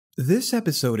This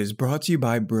episode is brought to you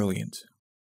by Brilliant.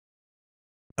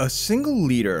 A single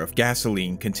liter of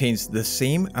gasoline contains the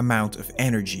same amount of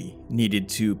energy needed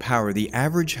to power the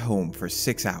average home for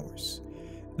 6 hours.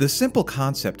 The simple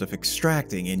concept of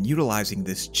extracting and utilizing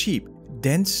this cheap,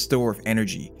 dense store of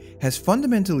energy has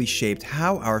fundamentally shaped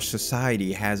how our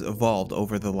society has evolved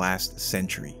over the last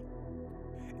century.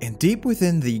 And deep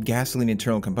within the gasoline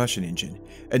internal combustion engine,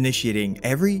 initiating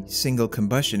every single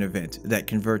combustion event that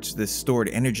converts this stored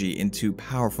energy into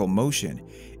powerful motion,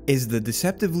 is the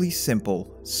deceptively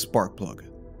simple spark plug.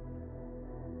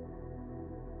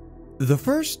 The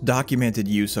first documented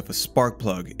use of a spark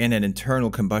plug in an internal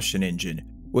combustion engine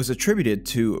was attributed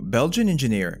to Belgian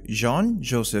engineer Jean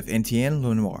Joseph Étienne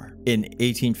Lenoir in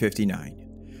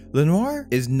 1859. Lenoir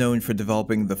is known for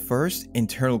developing the first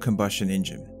internal combustion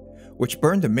engine, which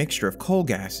burned a mixture of coal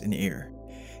gas and air.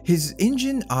 His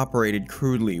engine operated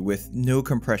crudely with no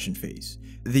compression phase.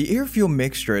 The air-fuel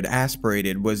mixture it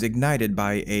aspirated was ignited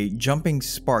by a jumping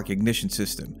spark ignition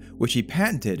system, which he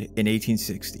patented in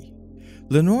 1860.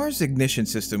 Lenoir's ignition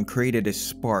system created a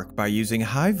spark by using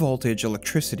high-voltage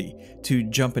electricity to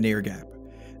jump an air gap.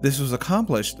 This was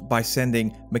accomplished by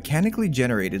sending mechanically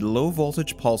generated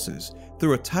low-voltage pulses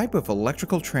through a type of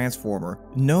electrical transformer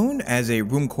known as a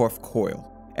Ruhmkorff coil,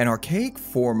 an archaic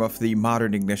form of the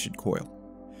modern ignition coil.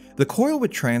 The coil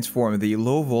would transform the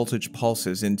low-voltage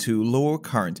pulses into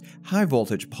lower-current,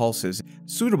 high-voltage pulses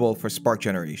suitable for spark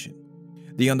generation.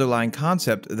 The underlying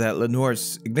concept that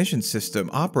Lenoir's ignition system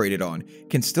operated on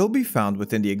can still be found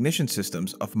within the ignition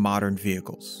systems of modern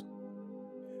vehicles.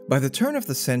 By the turn of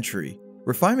the century,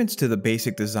 refinements to the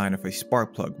basic design of a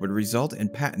spark plug would result in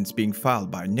patents being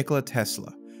filed by Nikola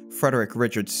Tesla, Frederick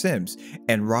Richard Simms,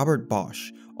 and Robert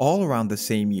Bosch, all around the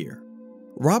same year.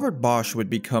 Robert Bosch would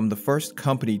become the first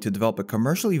company to develop a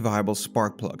commercially viable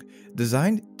spark plug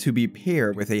designed to be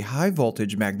paired with a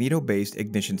high-voltage magneto-based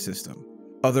ignition system.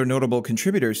 Other notable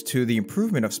contributors to the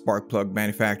improvement of spark plug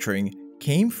manufacturing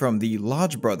came from the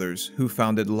Lodge brothers, who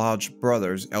founded Lodge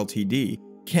Brothers Ltd.,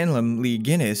 Kenlam Lee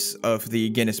Guinness of the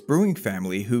Guinness Brewing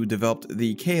family, who developed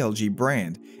the KLG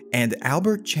brand, and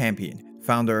Albert Champion,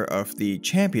 founder of the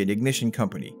Champion Ignition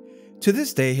Company. To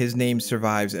this day, his name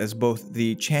survives as both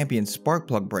the Champion spark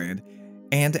plug brand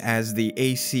and as the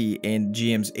AC and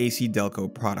GM's AC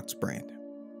Delco products brand.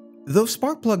 Though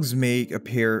spark plugs may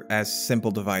appear as simple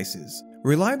devices,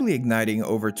 reliably igniting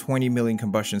over 20 million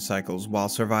combustion cycles while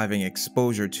surviving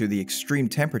exposure to the extreme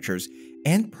temperatures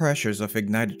and pressures of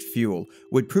ignited fuel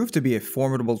would prove to be a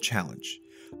formidable challenge.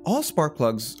 All spark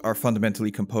plugs are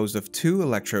fundamentally composed of two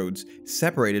electrodes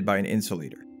separated by an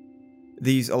insulator.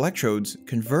 These electrodes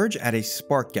converge at a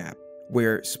spark gap,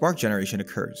 where spark generation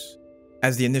occurs.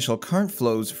 As the initial current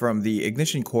flows from the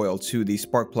ignition coil to the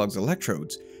spark plug's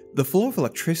electrodes, the flow of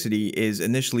electricity is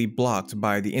initially blocked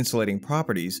by the insulating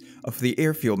properties of the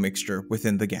air-fuel mixture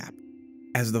within the gap.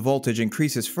 As the voltage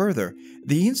increases further,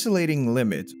 the insulating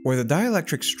limit, or the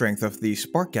dielectric strength of the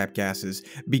spark gap gases,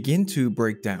 begin to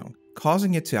break down,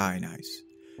 causing it to ionize.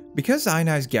 Because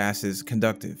ionized gas is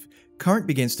conductive, current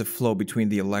begins to flow between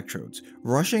the electrodes,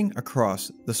 rushing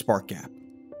across the spark gap.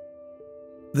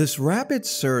 This rapid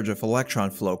surge of electron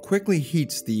flow quickly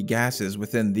heats the gases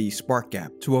within the spark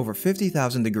gap to over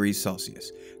 50,000 degrees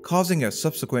Celsius, causing a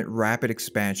subsequent rapid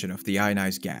expansion of the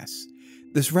ionized gas.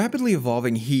 This rapidly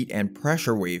evolving heat and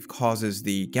pressure wave causes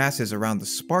the gases around the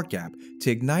spark gap to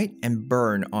ignite and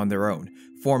burn on their own,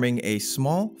 forming a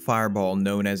small fireball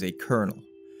known as a kernel.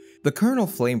 The kernel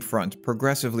flame front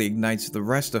progressively ignites the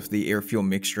rest of the air-fuel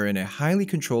mixture in a highly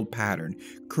controlled pattern,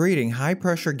 creating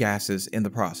high-pressure gases in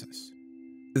the process.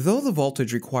 Though the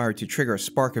voltage required to trigger a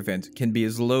spark event can be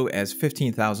as low as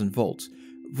 15,000 volts,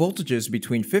 voltages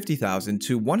between 50,000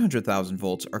 to 100,000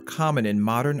 volts are common in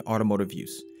modern automotive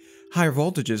use. Higher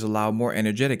voltages allow more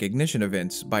energetic ignition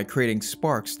events by creating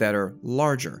sparks that are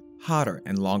larger, hotter,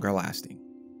 and longer lasting.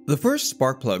 The first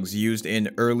spark plugs used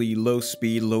in early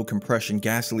low-speed, low-compression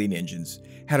gasoline engines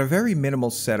had a very minimal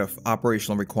set of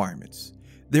operational requirements.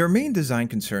 Their main design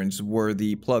concerns were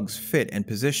the plug's fit and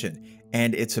position,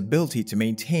 and its ability to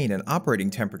maintain an operating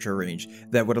temperature range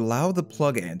that would allow the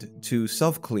plug end to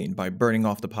self-clean by burning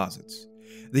off deposits.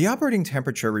 The operating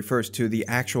temperature refers to the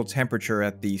actual temperature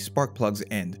at the spark plug's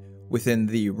end within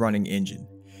the running engine.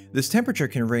 This temperature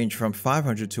can range from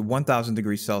 500 to 1000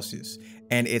 degrees Celsius,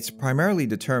 and it's primarily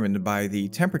determined by the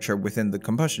temperature within the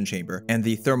combustion chamber and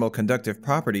the thermal conductive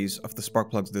properties of the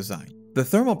spark plug's design. The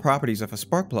thermal properties of a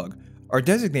spark plug are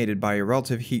designated by a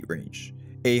relative heat range.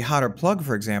 A hotter plug,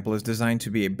 for example, is designed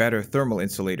to be a better thermal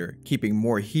insulator, keeping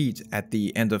more heat at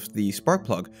the end of the spark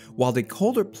plug, while the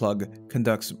colder plug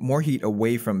conducts more heat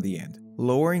away from the end,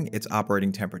 lowering its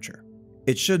operating temperature.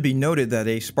 It should be noted that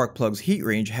a spark plug's heat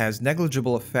range has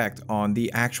negligible effect on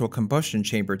the actual combustion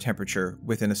chamber temperature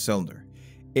within a cylinder.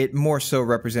 It more so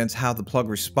represents how the plug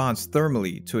responds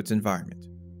thermally to its environment.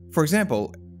 For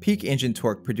example, peak engine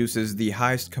torque produces the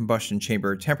highest combustion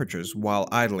chamber temperatures while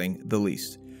idling the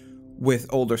least. With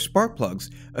older spark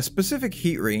plugs, a specific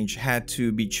heat range had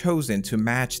to be chosen to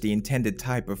match the intended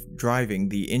type of driving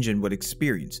the engine would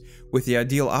experience with the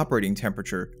ideal operating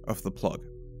temperature of the plug.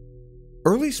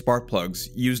 Early spark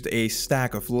plugs used a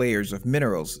stack of layers of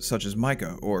minerals such as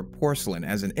mica or porcelain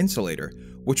as an insulator,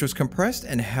 which was compressed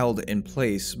and held in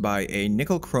place by a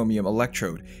nickel-chromium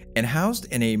electrode and housed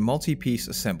in a multi-piece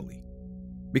assembly.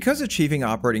 Because achieving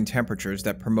operating temperatures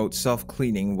that promote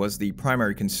self-cleaning was the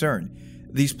primary concern,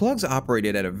 these plugs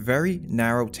operated at a very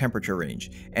narrow temperature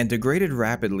range and degraded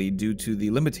rapidly due to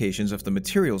the limitations of the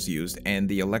materials used and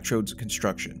the electrode's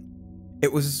construction.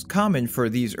 It was common for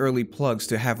these early plugs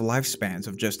to have lifespans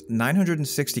of just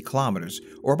 960 kilometers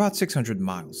or about 600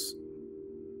 miles.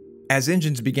 As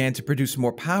engines began to produce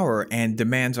more power and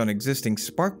demands on existing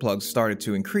spark plugs started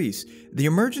to increase, the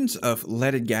emergence of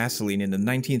leaded gasoline in the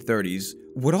 1930s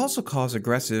would also cause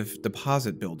aggressive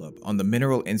deposit buildup on the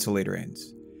mineral insulator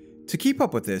ends. To keep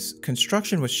up with this,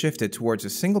 construction was shifted towards a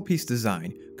single-piece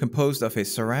design composed of a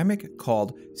ceramic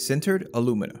called sintered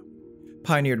alumina.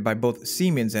 Pioneered by both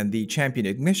Siemens and the Champion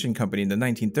Ignition Company in the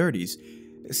 1930s,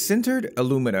 sintered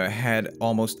alumina had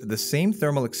almost the same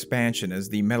thermal expansion as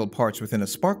the metal parts within a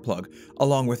spark plug,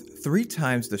 along with 3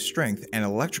 times the strength and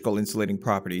electrical insulating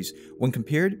properties when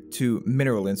compared to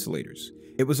mineral insulators.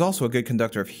 It was also a good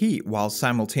conductor of heat while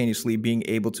simultaneously being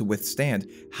able to withstand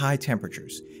high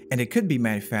temperatures, and it could be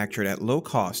manufactured at low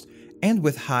cost and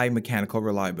with high mechanical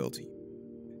reliability.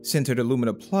 Sintered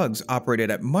alumina plugs operated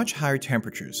at much higher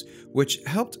temperatures, which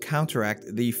helped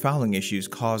counteract the fouling issues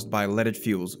caused by leaded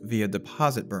fuels via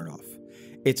deposit burn-off.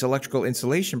 Its electrical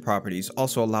insulation properties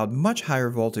also allowed much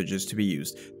higher voltages to be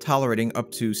used, tolerating up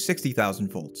to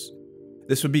 60,000 volts.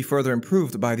 This would be further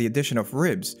improved by the addition of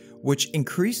ribs, which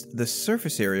increased the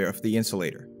surface area of the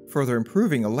insulator, further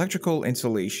improving electrical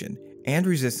insulation and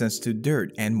resistance to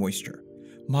dirt and moisture.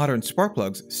 Modern spark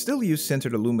plugs still use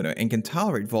sintered alumina and can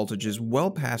tolerate voltages well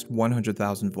past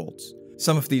 100,000 volts.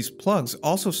 Some of these plugs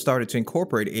also started to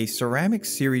incorporate a ceramic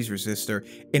series resistor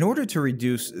in order to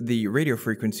reduce the radio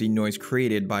frequency noise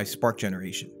created by spark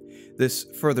generation. This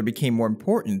further became more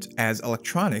important as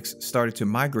electronics started to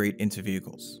migrate into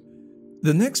vehicles.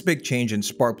 The next big change in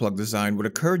spark plug design would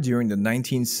occur during the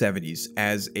 1970s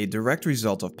as a direct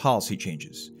result of policy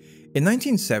changes. In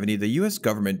 1970, the US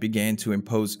government began to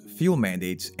impose fuel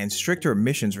mandates and stricter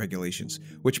emissions regulations,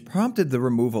 which prompted the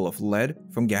removal of lead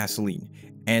from gasoline,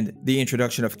 and the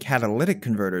introduction of catalytic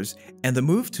converters and the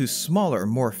move to smaller,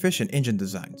 more efficient engine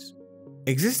designs.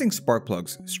 Existing spark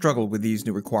plugs struggled with these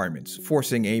new requirements,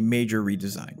 forcing a major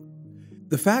redesign.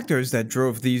 The factors that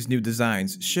drove these new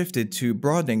designs shifted to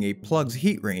broadening a plug's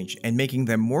heat range and making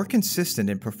them more consistent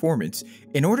in performance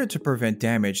in order to prevent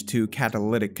damage to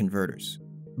catalytic converters.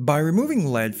 By removing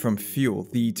lead from fuel,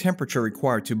 the temperature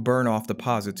required to burn off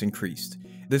deposits increased.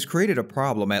 This created a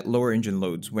problem at lower engine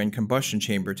loads when combustion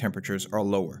chamber temperatures are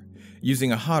lower.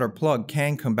 Using a hotter plug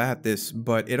can combat this,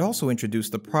 but it also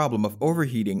introduced the problem of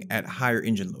overheating at higher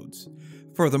engine loads.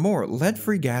 Furthermore,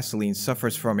 lead-free gasoline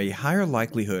suffers from a higher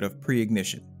likelihood of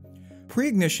pre-ignition.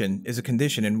 Pre-ignition is a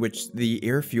condition in which the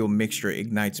air-fuel mixture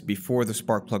ignites before the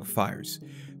spark plug fires,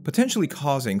 potentially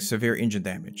causing severe engine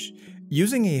damage.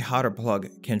 Using a hotter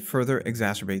plug can further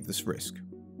exacerbate this risk.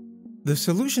 The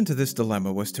solution to this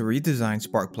dilemma was to redesign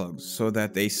spark plugs so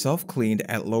that they self-cleaned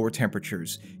at lower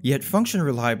temperatures, yet function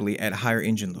reliably at higher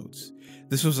engine loads.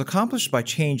 This was accomplished by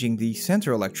changing the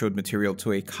center electrode material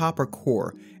to a copper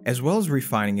core, as well as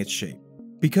refining its shape.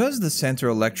 Because the center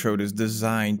electrode is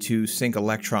designed to sink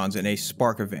electrons in a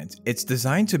spark event, it's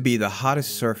designed to be the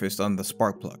hottest surface on the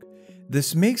spark plug.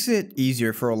 This makes it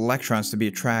easier for electrons to be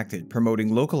attracted,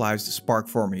 promoting localized spark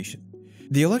formation.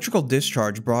 The electrical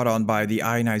discharge brought on by the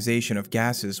ionization of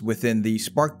gases within the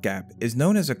spark gap is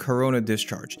known as a corona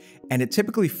discharge, and it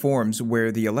typically forms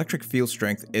where the electric field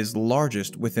strength is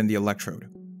largest within the electrode.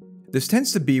 This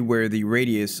tends to be where the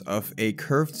radius of a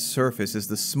curved surface is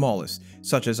the smallest,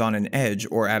 such as on an edge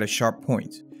or at a sharp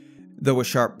point. Though a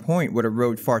sharp point would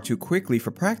erode far too quickly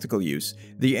for practical use,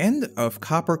 the end of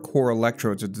copper core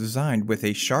electrodes are designed with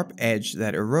a sharp edge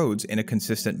that erodes in a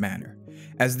consistent manner.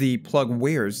 As the plug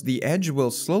wears, the edge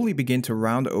will slowly begin to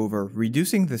round over,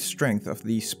 reducing the strength of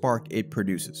the spark it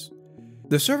produces.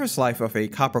 The service life of a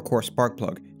copper core spark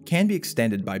plug can be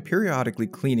extended by periodically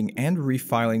cleaning and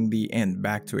refiling the end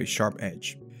back to a sharp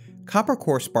edge. copper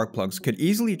core spark plugs could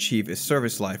easily achieve a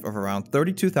service life of around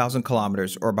 32,000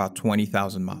 kilometers or about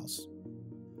 20,000 miles.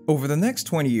 Over the next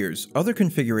 20 years, other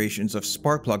configurations of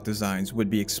spark plug designs would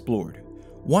be explored.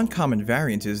 One common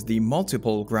variant is the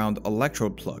multiple ground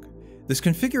electrode plug. This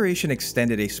configuration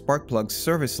extended a spark plug's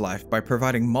service life by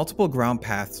providing multiple ground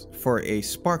paths for a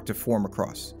spark to form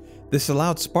across. This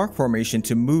allowed spark formation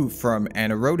to move from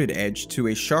an eroded edge to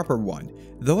a sharper one,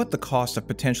 though at the cost of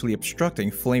potentially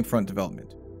obstructing flame front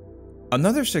development.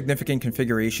 Another significant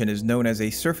configuration is known as a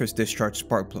surface discharge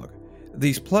spark plug.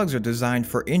 These plugs are designed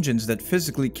for engines that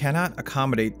physically cannot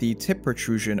accommodate the tip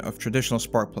protrusion of traditional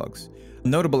spark plugs. A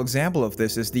notable example of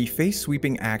this is the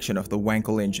face-sweeping action of the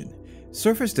Wankel engine.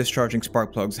 Surface discharging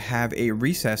spark plugs have a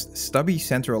recessed, stubby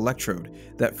center electrode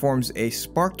that forms a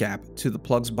spark gap to the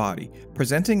plug's body,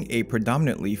 presenting a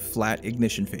predominantly flat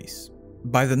ignition face.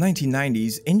 By the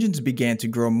 1990s, engines began to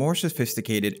grow more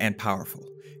sophisticated and powerful.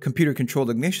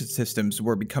 Computer-controlled ignition systems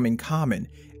were becoming common,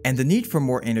 and the need for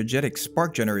more energetic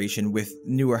spark generation with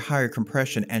newer higher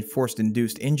compression and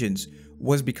force-induced engines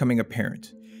was becoming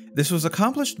apparent. This was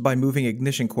accomplished by moving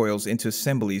ignition coils into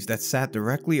assemblies that sat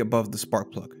directly above the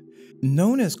spark plug.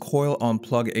 Known as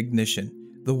coil-on-plug ignition,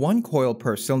 the one coil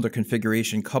per cylinder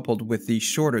configuration coupled with the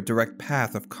shorter direct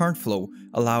path of current flow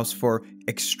allows for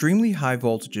extremely high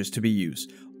voltages to be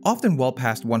used, often well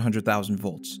past 100,000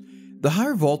 volts. The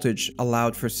higher voltage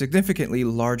allowed for significantly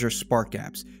larger spark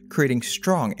gaps, creating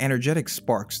strong, energetic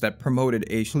sparks that promoted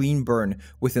a clean burn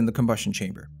within the combustion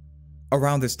chamber.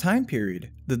 Around this time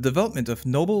period, the development of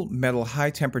noble metal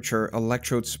high-temperature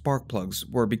electrode spark plugs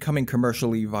were becoming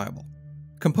commercially viable.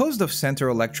 Composed of center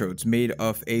electrodes made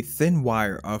of a thin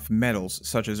wire of metals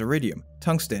such as iridium,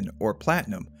 tungsten, or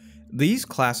platinum, these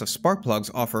class of spark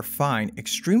plugs offer fine,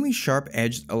 extremely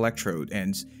sharp-edged electrode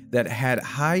ends that had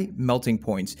high melting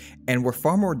points and were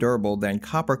far more durable than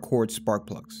copper-cored spark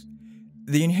plugs.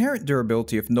 The inherent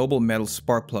durability of noble metal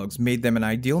spark plugs made them an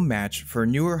ideal match for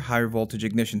newer higher voltage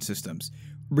ignition systems,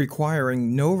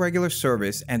 requiring no regular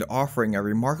service and offering a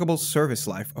remarkable service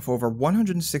life of over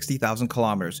 160,000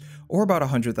 kilometers or about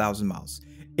 100,000 miles.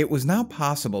 It was now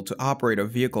possible to operate a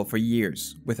vehicle for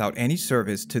years without any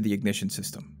service to the ignition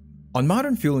system. On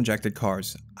modern fuel-injected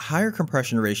cars, higher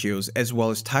compression ratios as well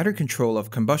as tighter control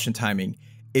of combustion timing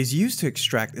is used to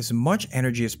extract as much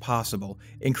energy as possible,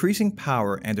 increasing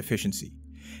power and efficiency.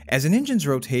 As an engine's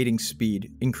rotating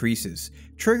speed increases,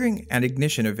 triggering an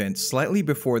ignition event slightly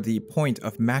before the point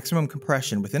of maximum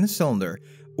compression within a cylinder,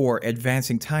 or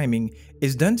advancing timing,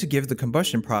 is done to give the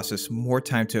combustion process more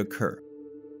time to occur.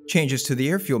 Changes to the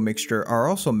air-fuel mixture are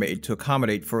also made to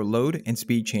accommodate for load and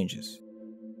speed changes.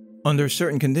 Under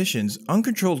certain conditions,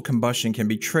 uncontrolled combustion can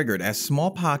be triggered as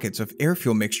small pockets of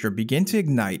air-fuel mixture begin to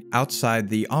ignite outside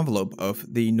the envelope of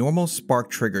the normal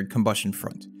spark-triggered combustion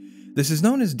front. This is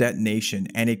known as detonation,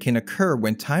 and it can occur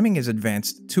when timing is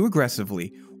advanced too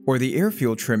aggressively or the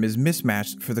air-fuel trim is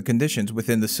mismatched for the conditions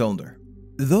within the cylinder.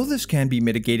 Though this can be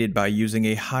mitigated by using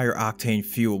a higher octane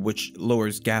fuel which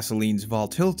lowers gasoline's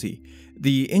volatility,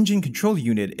 the engine control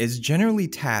unit is generally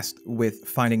tasked with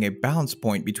finding a balance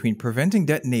point between preventing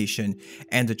detonation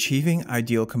and achieving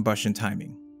ideal combustion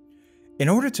timing. In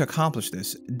order to accomplish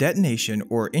this, detonation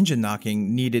or engine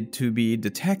knocking needed to be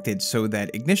detected so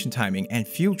that ignition timing and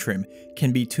fuel trim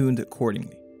can be tuned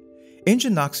accordingly.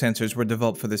 Engine knock sensors were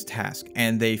developed for this task,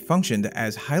 and they functioned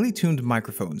as highly tuned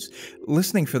microphones,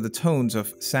 listening for the tones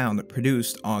of sound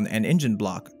produced on an engine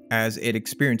block as it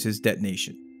experiences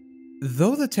detonation.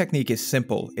 Though the technique is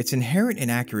simple, its inherent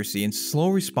inaccuracy and slow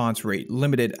response rate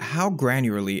limited how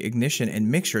granularly ignition and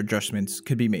mixture adjustments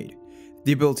could be made.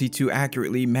 The ability to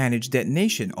accurately manage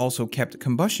detonation also kept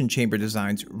combustion chamber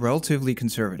designs relatively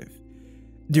conservative.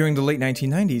 During the late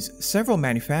 1990s, several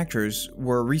manufacturers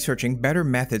were researching better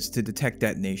methods to detect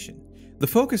detonation. The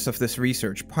focus of this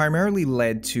research primarily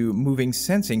led to moving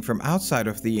sensing from outside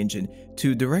of the engine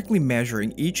to directly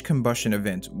measuring each combustion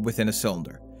event within a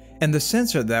cylinder. And the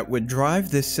sensor that would drive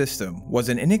this system was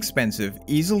an inexpensive,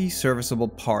 easily serviceable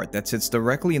part that sits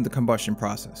directly in the combustion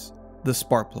process, the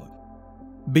spark plug.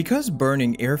 Because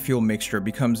burning air-fuel mixture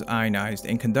becomes ionized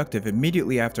and conductive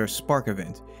immediately after a spark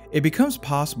event, it becomes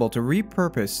possible to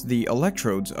repurpose the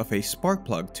electrodes of a spark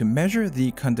plug to measure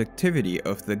the conductivity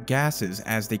of the gases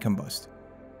as they combust.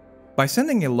 By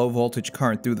sending a low-voltage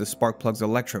current through the spark plug's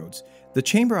electrodes, the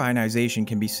chamber ionization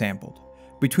can be sampled.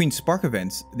 Between spark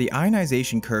events, the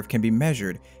ionization curve can be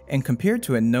measured and compared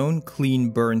to a known clean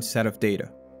burn set of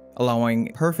data,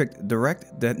 allowing perfect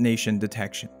direct detonation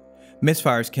detection.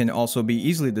 Misfires can also be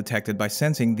easily detected by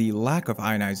sensing the lack of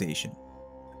ionization.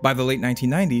 By the late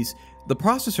 1990s, the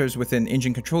processors within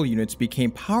engine control units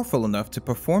became powerful enough to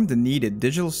perform the needed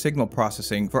digital signal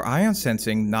processing for ion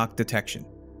sensing knock detection.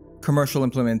 Commercial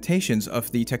implementations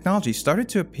of the technology started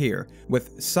to appear,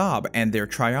 with Saab and their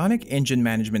Trionic engine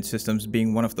management systems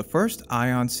being one of the first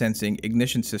ion sensing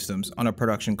ignition systems on a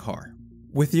production car.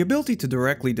 With the ability to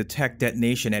directly detect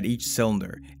detonation at each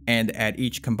cylinder and at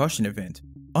each combustion event,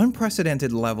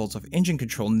 unprecedented levels of engine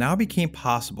control now became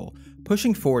possible,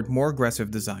 pushing forward more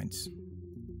aggressive designs.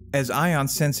 As ion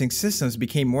sensing systems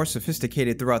became more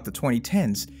sophisticated throughout the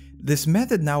 2010s, this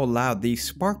method now allowed the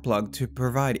spark plug to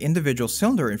provide individual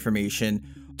cylinder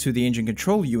information to the engine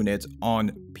control unit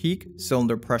on peak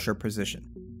cylinder pressure position.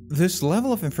 This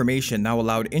level of information now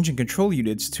allowed engine control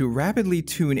units to rapidly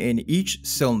tune in each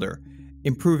cylinder,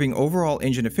 improving overall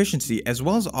engine efficiency as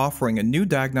well as offering a new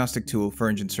diagnostic tool for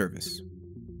engine service.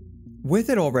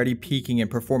 With it already peaking in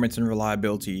performance and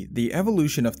reliability, the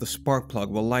evolution of the spark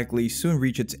plug will likely soon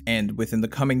reach its end within the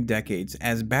coming decades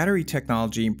as battery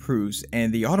technology improves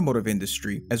and the automotive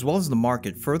industry, as well as the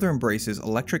market, further embraces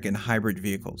electric and hybrid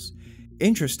vehicles.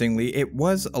 Interestingly, it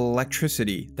was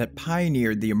electricity that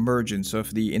pioneered the emergence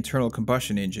of the internal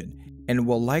combustion engine and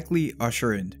will likely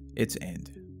usher in its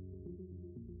end.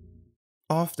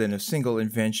 Often, a single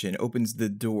invention opens the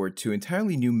door to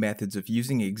entirely new methods of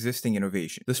using existing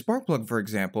innovation. The spark plug, for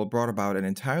example, brought about an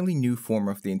entirely new form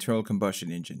of the internal combustion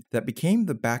engine that became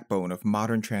the backbone of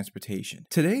modern transportation.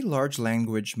 Today, large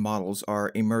language models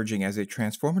are emerging as a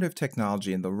transformative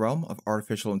technology in the realm of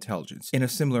artificial intelligence. In a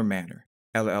similar manner,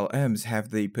 LLMs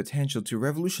have the potential to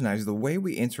revolutionize the way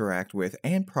we interact with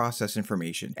and process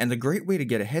information, and a great way to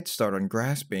get a head start on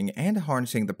grasping and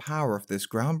harnessing the power of this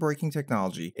groundbreaking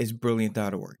technology is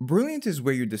Brilliant.org. Brilliant is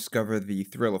where you discover the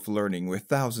thrill of learning with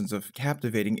thousands of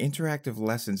captivating interactive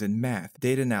lessons in math,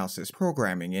 data analysis,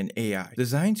 programming, and AI,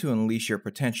 designed to unleash your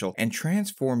potential and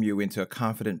transform you into a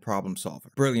confident problem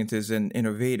solver. Brilliant is an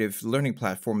innovative learning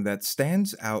platform that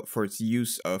stands out for its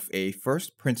use of a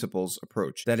first principles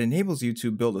approach that enables you to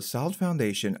build a solid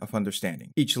foundation of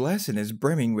understanding. Each lesson is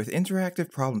brimming with interactive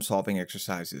problem-solving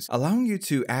exercises, allowing you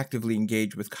to actively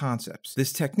engage with concepts.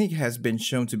 This technique has been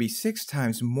shown to be 6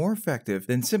 times more effective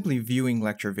than simply viewing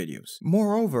lecture videos.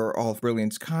 Moreover, all of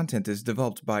Brilliant's content is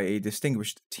developed by a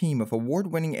distinguished team of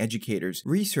award-winning educators,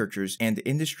 researchers, and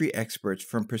industry experts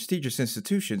from prestigious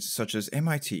institutions such as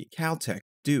MIT, Caltech,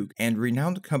 Duke, and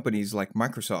renowned companies like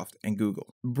Microsoft and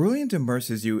Google. Brilliant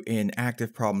immerses you in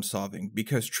active problem solving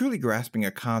because truly grasping a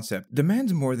concept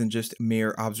demands more than just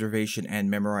mere observation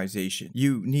and memorization.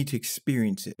 You need to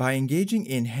experience it. By engaging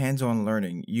in hands-on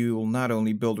learning, you'll not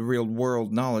only build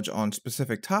real-world knowledge on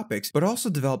specific topics, but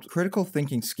also develop critical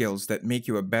thinking skills that make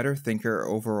you a better thinker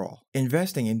overall.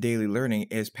 Investing in daily learning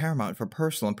is paramount for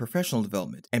personal and professional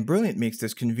development, and Brilliant makes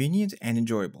this convenient and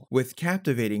enjoyable. With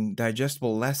captivating,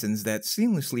 digestible lessons that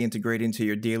seamlessly integrate into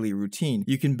your daily routine,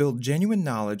 you can build genuine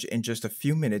knowledge in just a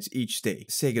few minutes each day.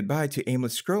 Say goodbye to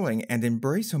aimless scrolling and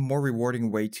embrace a more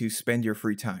rewarding way to spend your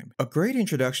free time. A great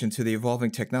introduction to the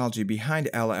evolving technology behind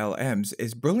LLMs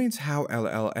is Brilliant's How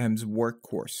LLMs Work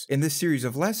course. In this series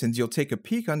of lessons, you'll take a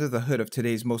peek under the hood of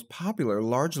today's most popular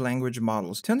large language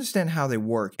models to understand how they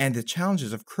work and the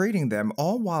challenges of creating them,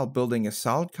 all while building a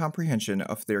solid comprehension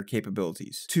of their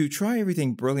capabilities. To try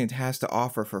everything Brilliant has to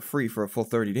offer for free for a full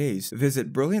 30 days, visit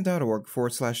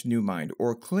Brilliant.org/newmind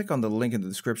or click on the link in the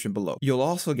description below. You'll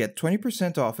also get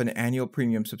 20% off an annual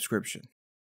premium subscription.